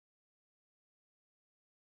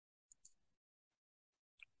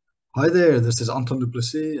Hi there, this is Anton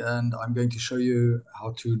Duplessis, and I'm going to show you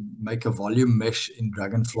how to make a volume mesh in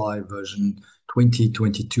Dragonfly version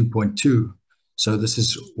 2022.2. So this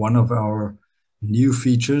is one of our new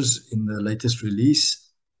features in the latest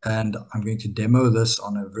release, and I'm going to demo this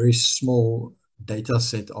on a very small data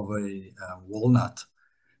set of a walnut.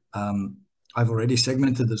 I've already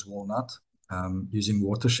segmented this walnut using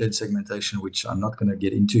watershed segmentation, which I'm not going to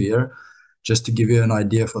get into here. Just to give you an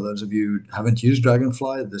idea for those of you who haven't used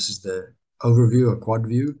Dragonfly, this is the overview, a quad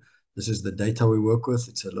view. This is the data we work with.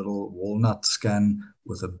 It's a little walnut scan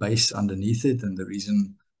with a base underneath it. And the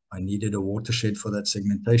reason I needed a watershed for that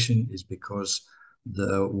segmentation is because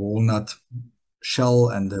the walnut shell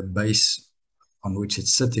and the base on which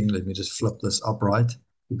it's sitting, let me just flip this upright.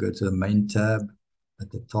 We go to the main tab. At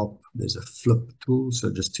the top, there's a flip tool.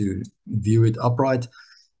 So just to view it upright,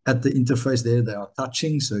 at the interface there, they are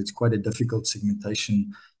touching, so it's quite a difficult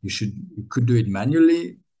segmentation. You could do it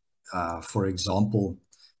manually. For example,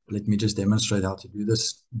 let me just demonstrate how to do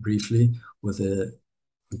this briefly.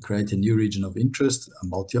 We create a new region of interest, a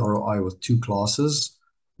multi-ROI with two classes.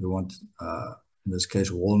 We want, in this case,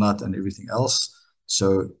 walnut and everything else.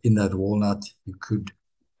 So in that walnut, you could,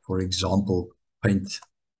 for example, paint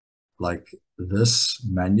like this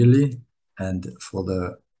manually, and for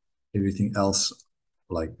the everything else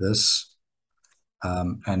like this,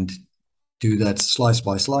 and do that slice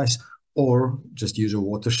by slice, or just use a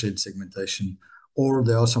watershed segmentation, or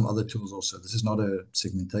there are some other tools also. This is not a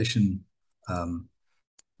segmentation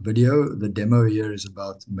video. The demo here is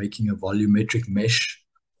about making a volumetric mesh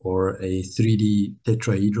or a 3D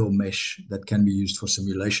tetrahedral mesh that can be used for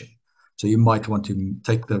simulation. So you might want to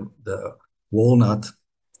take the walnut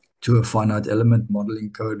to a finite element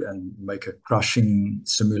modeling code and make a crushing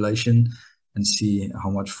simulation and see how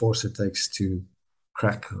much force it takes to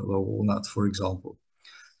crack the walnut, for example.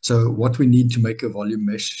 So what we need to make a volume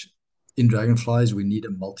mesh in Dragonfly is we need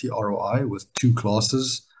a multi-ROI with two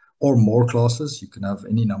classes or more classes. You can have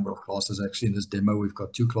any number of classes. Actually, in this demo, we've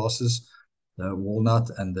got two classes, the walnut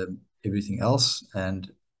and the everything else.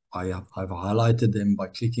 And I've highlighted them by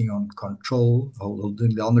clicking on Control,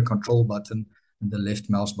 holding down the Control button and the left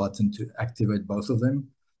mouse button to activate both of them.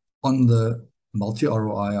 On the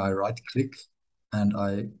multi-ROI, I right-click and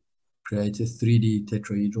I create a 3D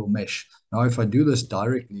tetrahedral mesh. Now, if I do this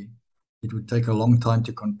directly, it would take a long time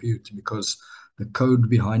to compute because the code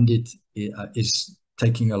behind it is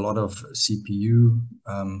taking a lot of CPU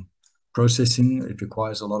processing. It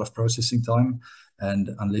requires a lot of processing time. And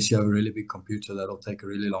unless you have a really big computer, that'll take a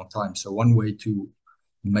really long time. So one way to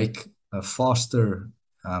make a faster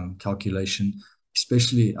calculation,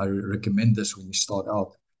 especially I recommend this when you start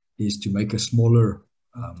out, is to make a smaller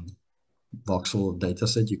voxel data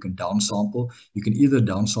set. You can downsample. You can either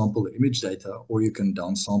downsample the image data or you can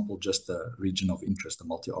downsample just the region of interest, the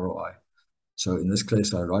multi-ROI. So in this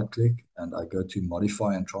case, I right-click and I go to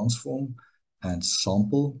Modify and Transform and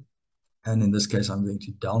Sample. And in this case, I'm going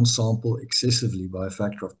to downsample excessively by a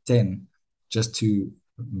factor of 10 just to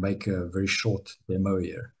make a very short demo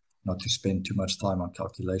here, not to spend too much time on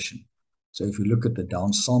calculation. So if you look at the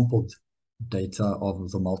downsampled data of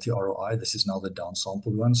the multi-ROI, this is now the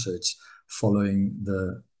downsampled one. So it's following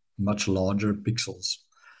the much larger pixels.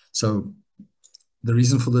 So the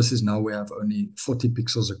reason for this is now we have only 40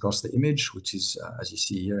 pixels across the image, which is, as you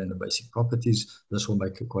see here in the basic properties, this will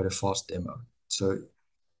make quite a fast demo. So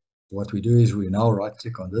what we do is we now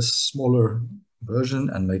right-click on this smaller version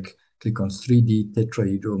and click on 3D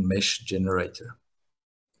tetrahedral mesh generator.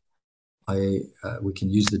 We can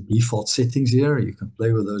use the default settings here. You can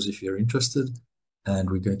play with those if you're interested. And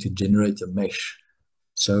we're going to generate a mesh.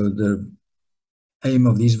 So the aim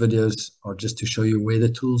of these videos are just to show you where the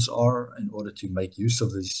tools are in order to make use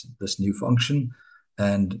of this new function.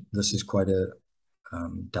 And this is quite a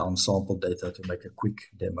downsample data to make a quick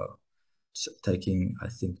demo. So taking, I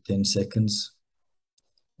think, 10 seconds,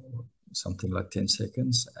 something like 10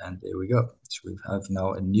 seconds. And there we go. So we have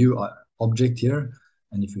now a new object here.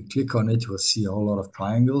 And if we click on it, we'll see a whole lot of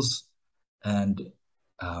triangles. And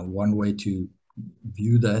one way to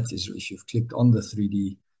view that is if you've clicked on the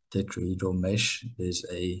 3D tetrahedral mesh, there's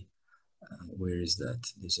a, where is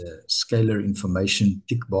that? There's a scalar information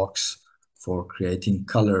tick box for creating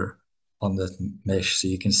color on that mesh. So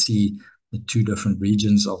you can see the two different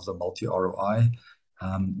regions of the multi-ROI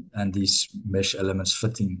and these mesh elements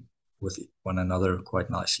fitting with one another quite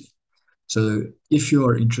nicely. So if you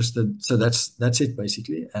are interested, so that's it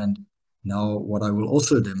basically. And now what I will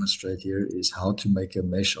also demonstrate here is how to make a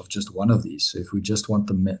mesh of just one of these. So if we just want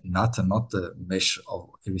the nut and not the mesh of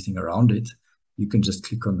everything around it, you can just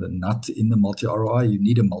click on the nut in the multi-ROI. You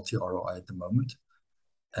need a multi-ROI at the moment.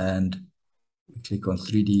 And We click on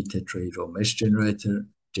 3D tetrahedral mesh generator,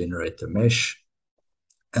 generate the mesh,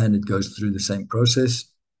 and it goes through the same process.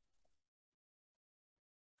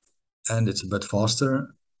 And it's a bit faster.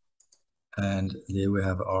 And there we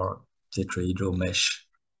have our tetrahedral mesh.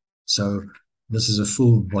 So this is a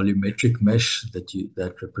full volumetric mesh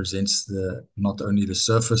that represents not only the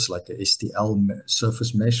surface like a STL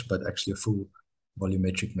surface mesh, but actually a full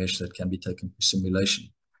volumetric mesh that can be taken to simulation.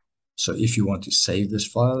 So if you want to save this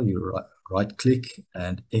file, you right click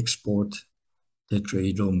and export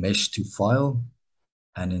tetrahedral mesh to file.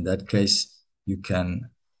 And in that case, you can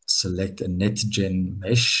select a NetGen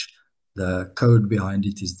mesh. The code behind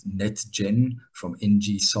it is NetGen from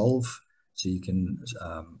ngSolve. So you can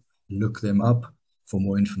look them up for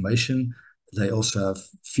more information. They also have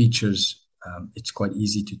features. It's quite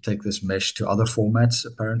easy to take this mesh to other formats,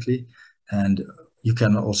 apparently. And you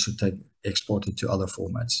can also export it to other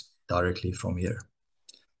formats directly from here.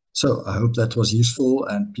 So I hope that was useful,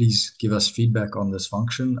 and please give us feedback on this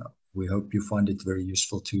function. We hope you find it very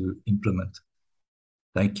useful to implement.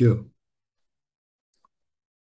 Thank you.